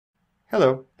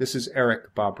Hello, this is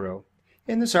Eric Bobrow.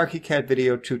 In this ArchiCAD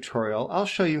video tutorial, I'll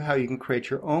show you how you can create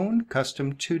your own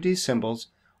custom 2D symbols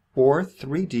or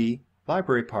 3D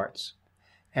library parts,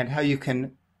 and how you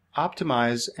can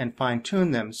optimize and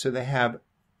fine-tune them so they have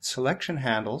selection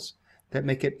handles that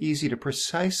make it easy to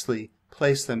precisely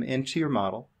place them into your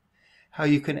model, how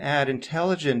you can add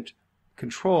intelligent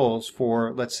controls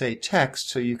for, let's say, text,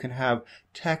 so you can have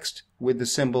text with the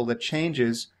symbol that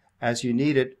changes as you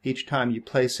need it each time you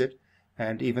place it,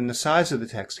 and even the size of the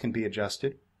text can be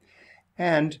adjusted,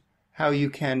 and how you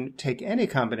can take any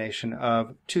combination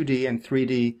of 2D and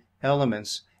 3D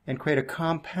elements and create a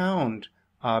compound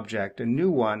object, a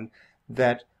new one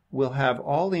that will have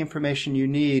all the information you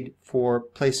need for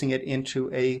placing it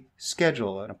into a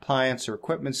schedule, an appliance or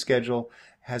equipment schedule,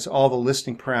 has all the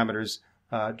listing parameters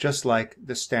just like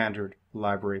the standard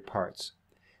library parts.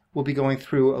 We'll be going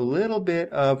through a little bit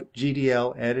of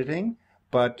GDL editing,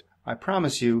 but I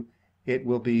promise you it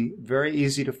will be very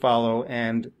easy to follow,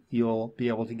 and you'll be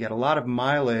able to get a lot of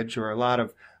mileage or a lot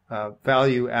of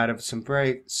value out of some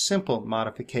very simple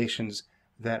modifications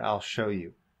that I'll show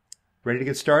you. Ready to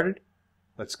get started?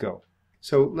 Let's go.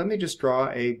 So let me just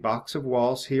draw a box of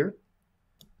walls here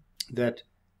that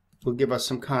will give us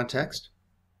some context,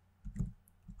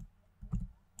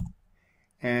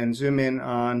 and zoom in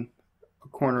on a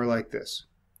corner like this.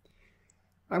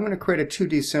 I'm going to create a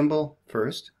 2D symbol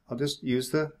first. I'll just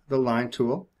use the line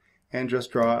tool and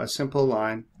just draw a simple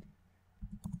line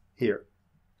here.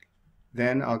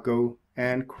 Then I'll go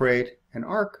and create an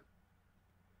arc.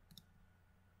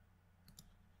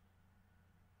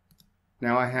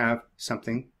 Now I have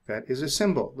something that is a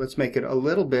symbol. Let's make it a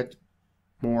little bit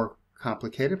more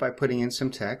complicated by putting in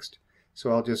some text.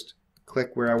 So I'll just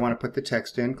click where I want to put the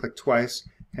text in, click twice,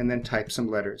 and then type some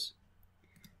letters.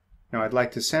 Now I'd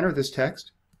like to center this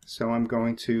text, so I'm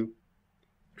going to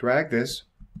drag this,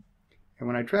 and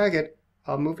when I drag it,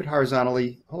 I'll move it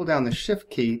horizontally, hold down the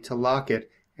Shift key to lock it,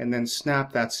 and then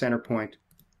snap that center point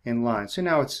in line. So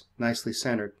now it's nicely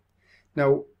centered.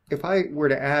 Now, if I were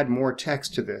to add more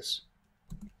text to this,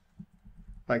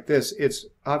 like this, it's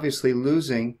obviously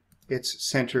losing its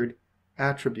centered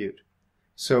attribute.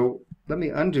 So let me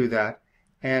undo that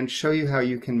and show you how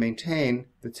you can maintain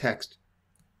the text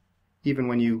even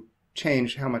when you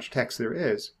change how much text there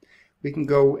is. We can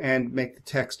go and make the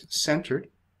text centered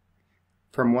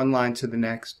from one line to the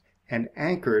next and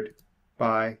anchored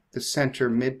by the center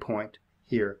midpoint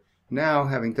here. Now,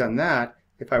 having done that,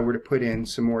 if I were to put in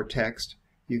some more text,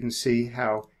 you can see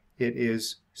how it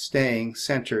is staying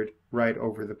centered right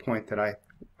over the point that I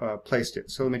placed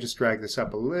it. So let me just drag this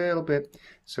up a little bit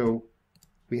so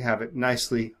we have it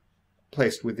nicely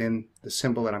placed within the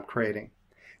symbol that I'm creating.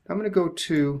 Now I'm going to go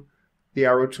to the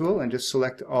arrow tool and just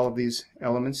select all of these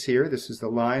elements here. This is the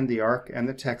line, the arc, and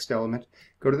the text element.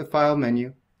 Go to the File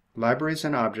menu, Libraries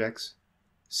and Objects,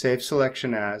 Save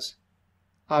Selection As,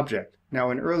 Object.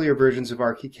 Now in earlier versions of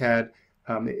ArchiCAD,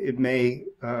 it may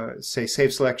say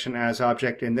Save Selection As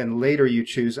Object, and then later you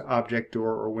choose Object,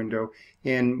 Door, or Window.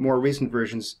 In more recent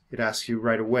versions, it asks you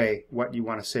right away what you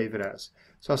want to save it as.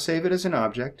 So I'll save it as an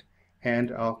object,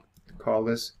 and I'll call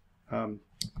this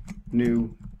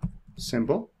New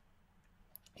Symbol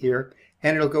here,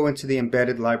 and it'll go into the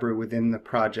embedded library within the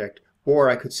project, or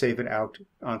I could save it out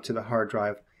onto the hard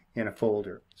drive in a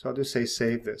folder. So I'll just say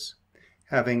save this.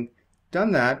 Having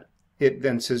done that, it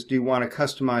then says, do you want to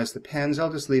customize the pens?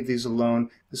 I'll just leave these alone.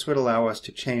 This would allow us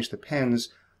to change the pens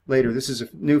later. This is a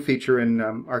new feature in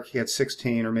ArchiCAD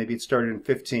 16, or maybe it started in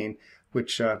 15,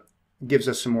 which gives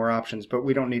us some more options, but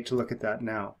we don't need to look at that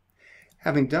now.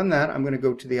 Having done that, I'm going to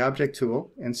go to the Object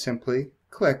tool and simply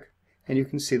click, and you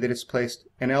can see that it's placed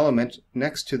an element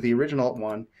next to the original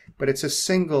one, but it's a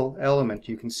single element.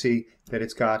 You can see that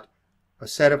it's got a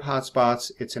set of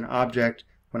hotspots. It's an object.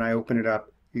 When I open it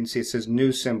up, you can see it says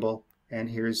New Symbol,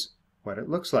 and here's what it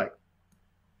looks like.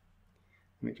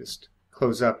 Let me just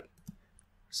close up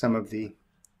some of the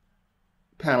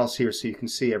panels here so you can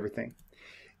see everything.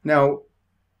 Now,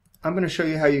 I'm going to show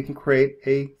you how you can create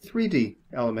a 3D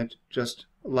element just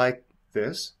like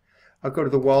this. I'll go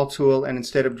to the Wall tool, and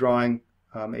instead of drawing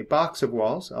a box of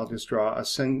walls, I'll just draw a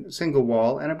single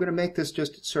wall, and I'm going to make this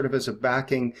just sort of as a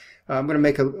backing. I'm going to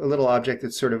make a little object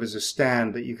that sort of is a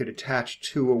stand that you could attach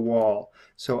to a wall.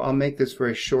 So I'll make this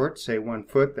very short, say 1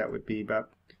 foot. That would be about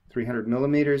 300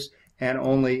 millimeters, and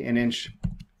only an inch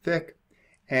thick.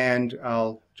 And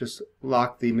I'll just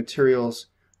lock the materials,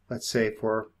 let's say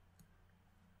for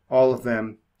all of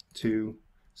them, to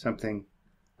something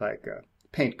like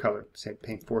paint color, say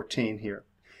paint 14 here.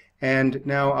 And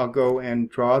now I'll go and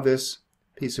draw this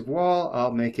piece of wall.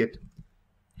 I'll make it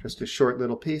just a short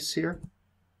little piece here.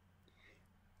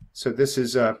 So this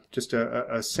is just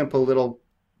a simple little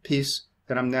piece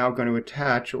that I'm now going to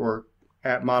attach or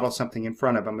model something in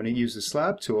front of. I'm going to use the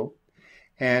slab tool,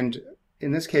 and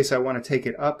in this case I want to take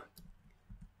it up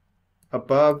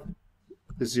above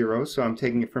the 0, so I'm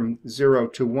taking it from 0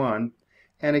 to 1,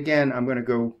 and again I'm going to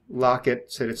go lock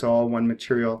it so that it's all one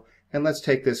material, and let's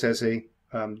take this as a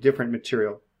different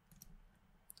material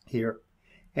here,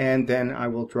 and then I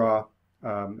will draw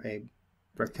a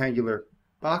rectangular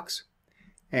box,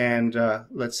 and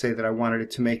let's say that I wanted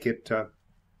it to make it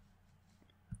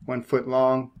 1 foot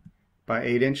long by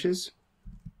 8 inches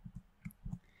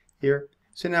here.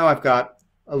 So now I've got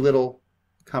a little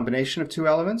combination of two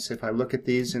elements. If I look at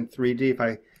these in 3D,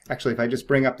 if I just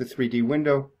bring up the 3D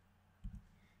window,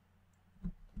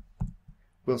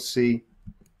 we'll see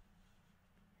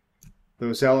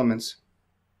those elements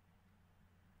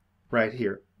right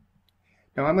here.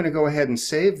 Now I'm going to go ahead and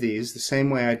save these the same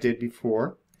way I did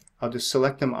before. I'll just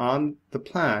select them on the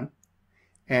plan,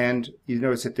 and you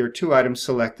notice that there are two items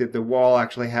selected. The wall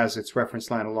actually has its reference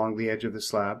line along the edge of the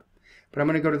slab. But I'm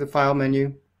going to go to the File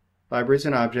menu, Libraries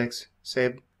and Objects,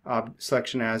 Save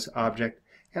Selection as Object,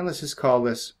 and let's just call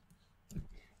this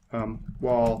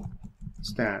Wall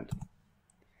Stand.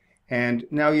 And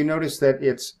now you notice that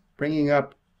it's bringing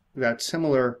up that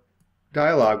similar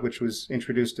dialog which was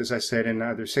introduced, as I said, in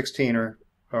either 16 or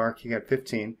ArchiCAD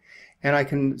 15. And I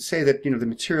can say that, the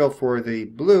material for the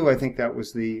blue, I think that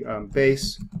was the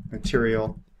base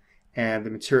material, and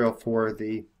the material for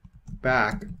the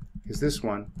back is this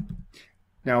one.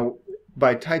 Now,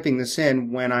 by typing this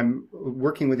in, when I'm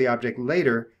working with the object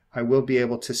later, I will be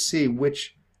able to see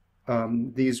which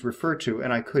these refer to,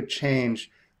 and I could change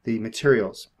the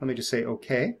materials. Let me just say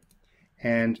OK,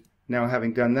 and now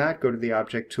having done that, go to the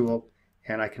Object tool,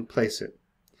 and I can place it.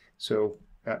 So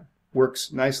that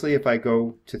works nicely. If I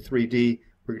go to 3D,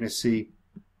 we're going to see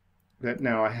that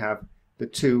now I have the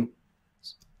two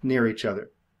near each other.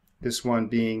 This one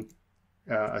being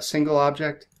a single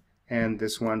object, and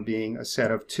this one being a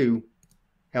set of two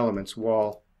elements,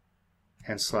 wall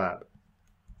and slab.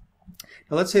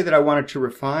 Now let's say that I wanted to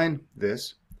refine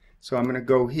this, so I'm going to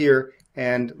go here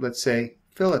and let's say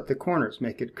fillet the corners,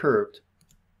 make it curved.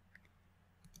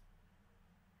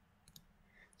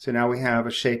 So now we have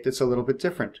a shape that's a little bit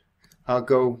different. I'll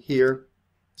go here,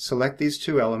 select these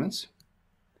two elements,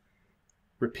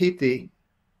 repeat the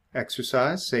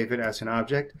exercise, save it as an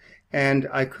object, and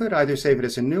I could either save it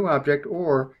as a new object,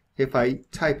 or if I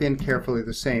type in carefully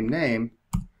the same name,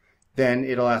 then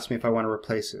it'll ask me if I want to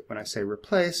replace it. When I say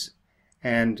replace,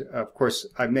 and of course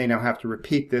I may now have to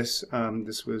repeat this.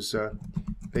 This was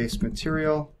base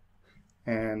material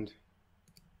and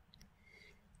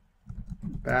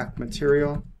back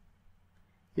material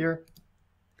here.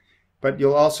 But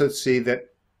you'll also see that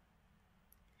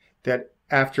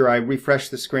after I refresh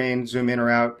the screen, zoom in or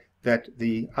out, that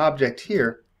the object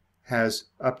here has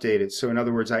updated. So in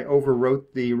other words, I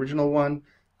overwrote the original one,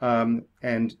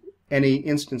 and any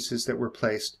instances that were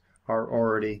placed are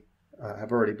already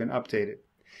have already been updated.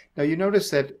 Now you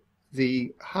notice that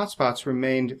the hotspots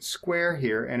remained square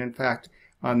here, and in fact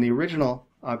on the original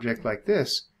object like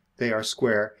this, they are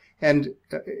square. And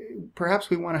perhaps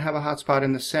we want to have a hotspot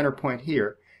in the center point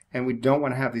here, and we don't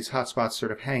want to have these hotspots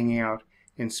sort of hanging out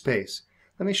in space.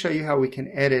 Let me show you how we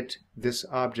can edit this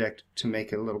object to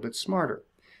make it a little bit smarter.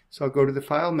 So I'll go to the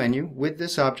File menu with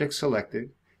this object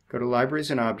selected, go to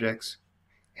Libraries and Objects,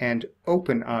 and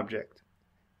Open Object.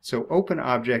 So Open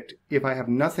Object, if I have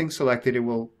nothing selected, it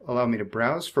will allow me to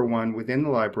browse for one within the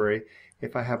library.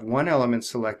 If I have one element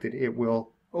selected, it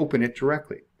will open it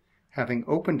directly. Having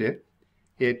opened it,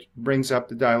 it brings up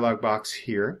the dialog box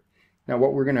here. Now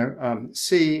what we're going to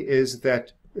see is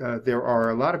that there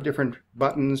are a lot of different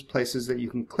buttons, places that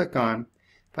you can click on.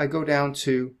 If I go down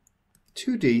to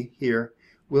 2D here,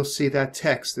 we'll see that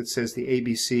text that says the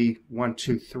ABC 1,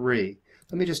 2, 3.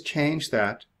 Let me just change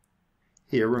that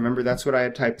here. Remember, that's what I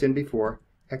had typed in before.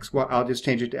 I'll just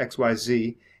change it to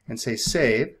XYZ and say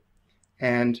save.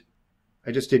 And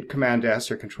I just did Command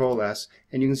S or Control S,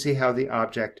 and you can see how the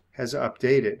object has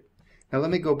updated. Now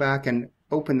let me go back and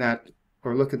open that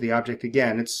or look at the object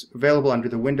again. It's available under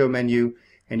the Window menu,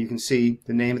 and you can see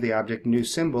the name of the object, new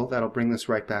symbol. That'll bring this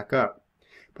right back up.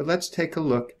 But let's take a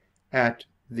look at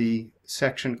the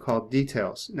section called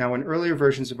Details. Now in earlier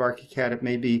versions of ArchiCAD, it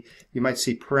may be, you might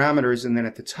see parameters and then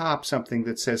at the top something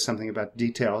that says something about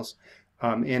details.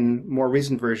 In more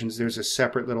recent versions, there's a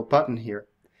separate little button here.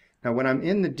 Now when I'm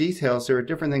in the details, there are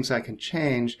different things I can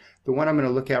change. The one I'm going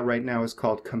to look at right now is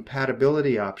called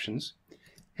Compatibility Options,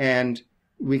 and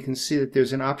we can see that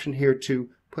there's an option here to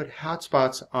put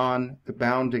hotspots on the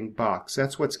bounding box.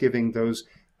 That's what's giving those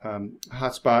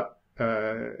hotspot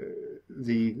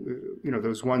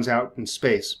those ones out in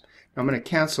space. Now I'm going to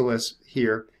cancel this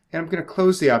here, and I'm going to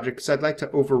close the object because I'd like to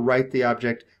overwrite the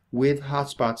object with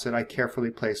hotspots that I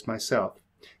carefully placed myself.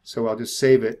 So I'll just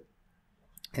save it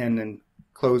and then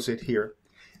close it here.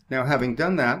 Now, having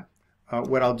done that,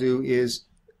 what I'll do is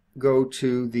go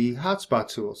to the hotspot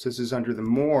tools. This is under the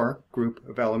More group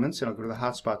of elements, and I'll go to the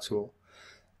hotspot tool.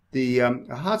 The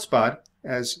hotspot,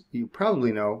 as you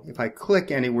probably know, if I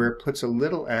click anywhere, it puts a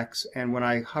little X, and when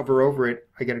I hover over it,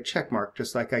 I get a check mark,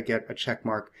 just like I get a check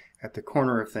mark at the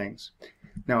corner of things.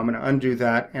 Now I'm going to undo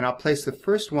that, and I'll place the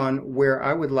first one where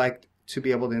I would like to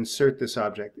be able to insert this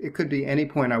object. It could be any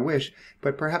point I wish,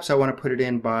 but perhaps I want to put it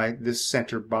in by this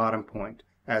center bottom point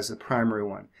as the primary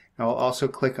one. Now I'll also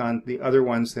click on the other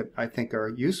ones that I think are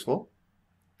useful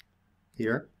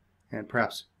here, and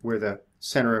perhaps where the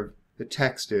center of the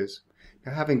text is.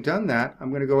 Now, having done that, I'm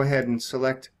going to go ahead and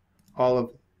select all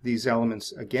of these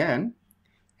elements again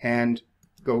and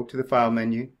go to the File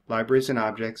menu, Libraries and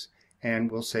Objects,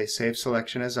 and we'll say Save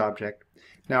Selection as Object.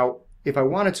 Now, if I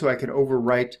wanted to, I could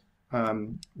overwrite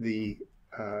the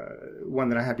one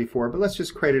that I had before, but let's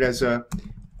just create it as a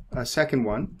second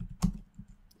one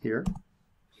here.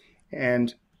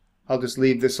 And I'll just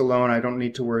leave this alone. I don't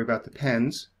need to worry about the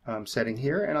pens setting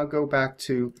here, and I'll go back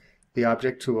to the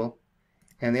Object tool.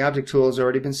 And the Object tool has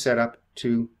already been set up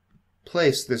to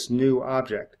place this new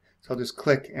object. So I'll just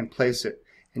click and place it.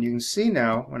 And you can see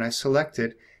now, when I select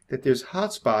it, that there's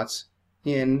hotspots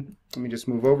in, let me just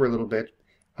move over a little bit,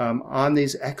 on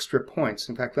these extra points.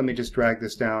 In fact, let me just drag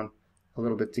this down a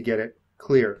little bit to get it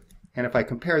clear. And if I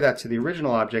compare that to the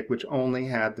original object, which only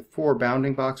had the 4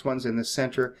 bounding box ones in the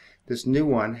center, this new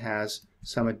one has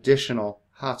some additional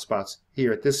hotspots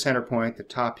here at this center point, the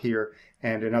top here,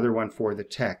 and another one for the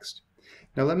text.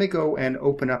 Now let me go and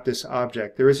open up this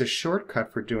object. There is a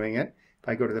shortcut for doing it. If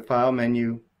I go to the File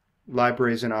menu,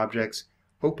 Libraries and Objects,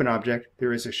 Open Object,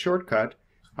 there is a shortcut.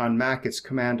 On Mac it's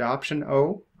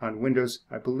Command-Option-O. On Windows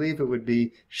I believe it would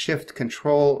be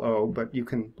Shift-Control-O, but you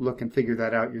can look and figure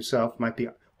that out yourself. It might be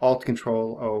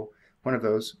Alt-Control-O, one of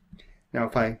those. Now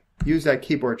if I use that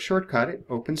keyboard shortcut, it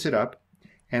opens it up.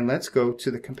 And let's go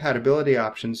to the compatibility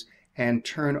options and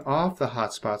turn off the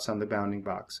hotspots on the bounding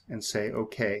box and say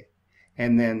OK.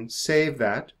 And then save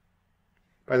that.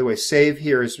 By the way, save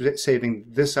here is saving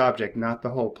this object, not the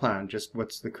whole plan, just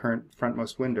what's the current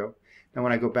frontmost window. Now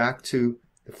when I go back to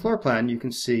the floor plan, you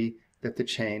can see that the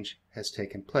change has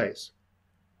taken place.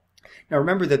 Now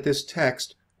remember that this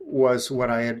text was what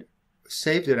I had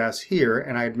saved it as here,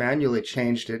 and I had manually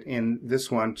changed it in this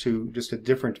one to just a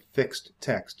different fixed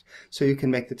text. So you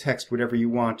can make the text whatever you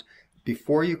want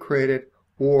before you create it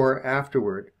or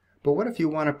afterward. But what if you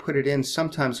want to put it in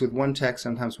sometimes with one text,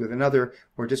 sometimes with another,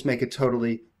 or just make it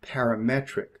totally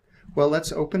parametric? Well,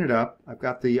 let's open it up. I've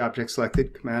got the object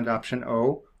selected,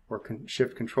 Command-Option-O or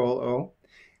Shift-Control-O.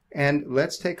 And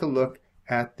let's take a look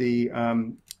at the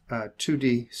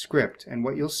 2D script. And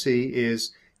what you'll see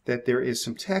is that there is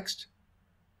some text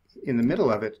in the middle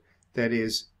of it that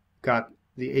is got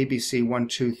the ABC 1,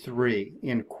 2, 3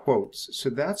 in quotes.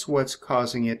 So that's what's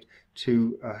causing it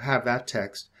to have that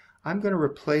text. I'm going to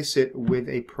replace it with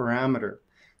a parameter.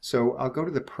 So I'll go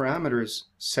to the parameters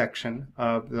section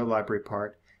of the library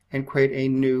part and create a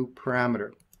new parameter.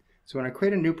 So when I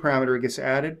create a new parameter, it gets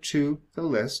added to the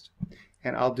list,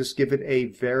 and I'll just give it a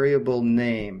variable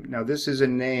name. Now this is a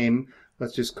name,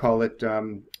 let's just call it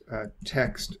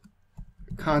text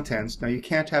contents. Now you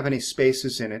can't have any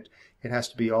spaces in it. It has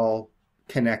to be all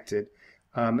connected.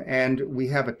 And we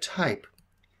have a type.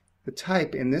 The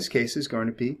type in this case is going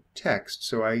to be text.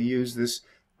 So I use this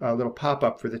little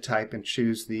pop-up for the type and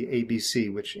choose the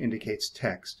ABC, which indicates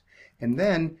text. And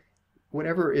then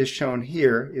whatever is shown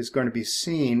here is going to be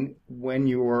seen when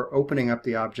you're opening up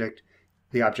the object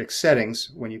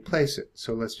settings when you place it.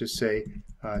 So let's just say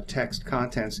text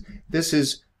contents.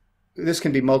 This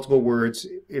can be multiple words.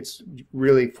 It's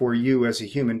really for you as a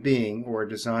human being or a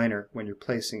designer when you're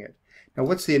placing it. Now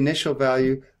what's the initial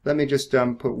value? Let me just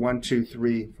put 1, 2,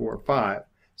 3, 4, 5.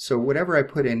 So whatever I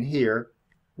put in here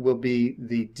will be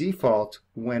the default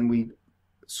when we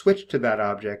switch to that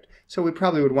object. So we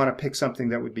probably would want to pick something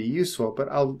that would be useful,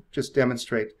 but I'll just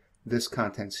demonstrate this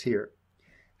contents here.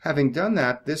 Having done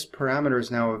that, this parameter is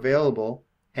now available,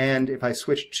 and if I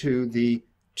switch to the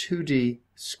 2D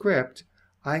script,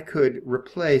 I could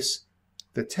replace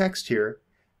the text here,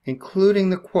 including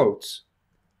the quotes,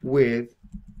 with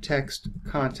text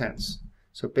contents.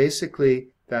 So basically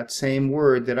that same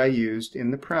word that I used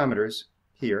in the parameters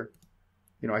here,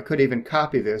 I could even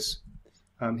copy this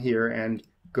here and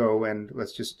go and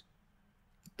let's just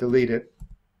delete it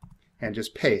and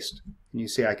just paste. And you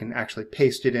see I can actually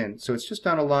paste it in. So it's just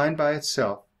on a line by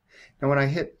itself. Now when I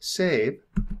hit save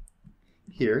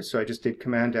here, so I just did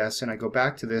Command S and I go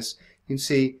back to this, you can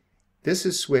see this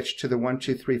is switched to the 1,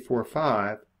 2, 3, 4,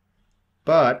 5,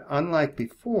 but unlike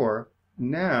before,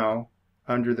 now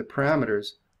under the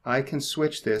parameters I can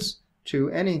switch this to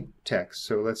any text.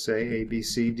 So let's say A, B,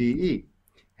 C, D, E.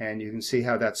 And you can see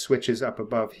how that switches up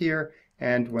above here,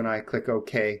 and when I click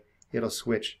OK, it'll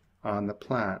switch on the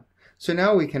plan. So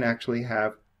now we can actually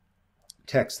have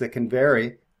text that can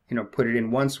vary, put it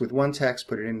in once with one text,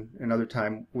 put it in another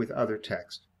time with other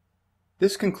text.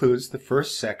 This concludes the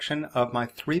first section of my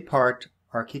 3-part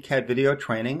ArchiCAD video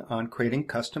training on creating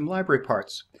custom library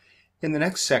parts. In the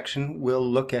next section, we'll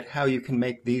look at how you can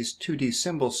make these 2D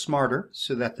symbols smarter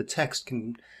so that the text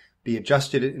can be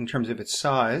adjusted in terms of its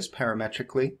size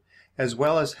parametrically, as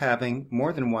well as having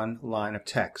more than one line of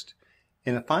text.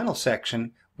 In the final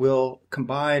section, we'll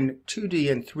combine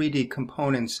 2D and 3D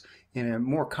components in a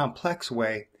more complex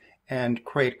way and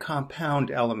create compound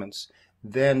elements,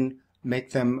 then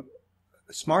make them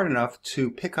smart enough to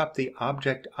pick up the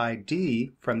object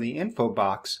ID from the info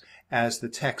box as the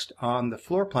text on the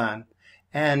floor plan,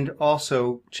 and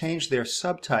also change their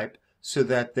subtype so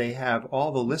that they have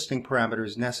all the listing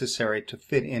parameters necessary to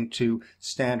fit into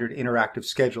standard interactive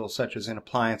schedules such as an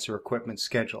appliance or equipment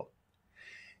schedule.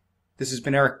 This has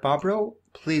been Eric Bobrow.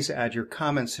 Please add your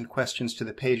comments and questions to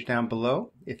the page down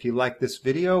below. If you like this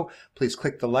video, please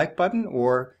click the like button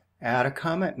or add a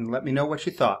comment and let me know what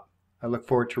you thought. I look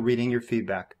forward to reading your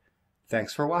feedback.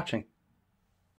 Thanks for watching.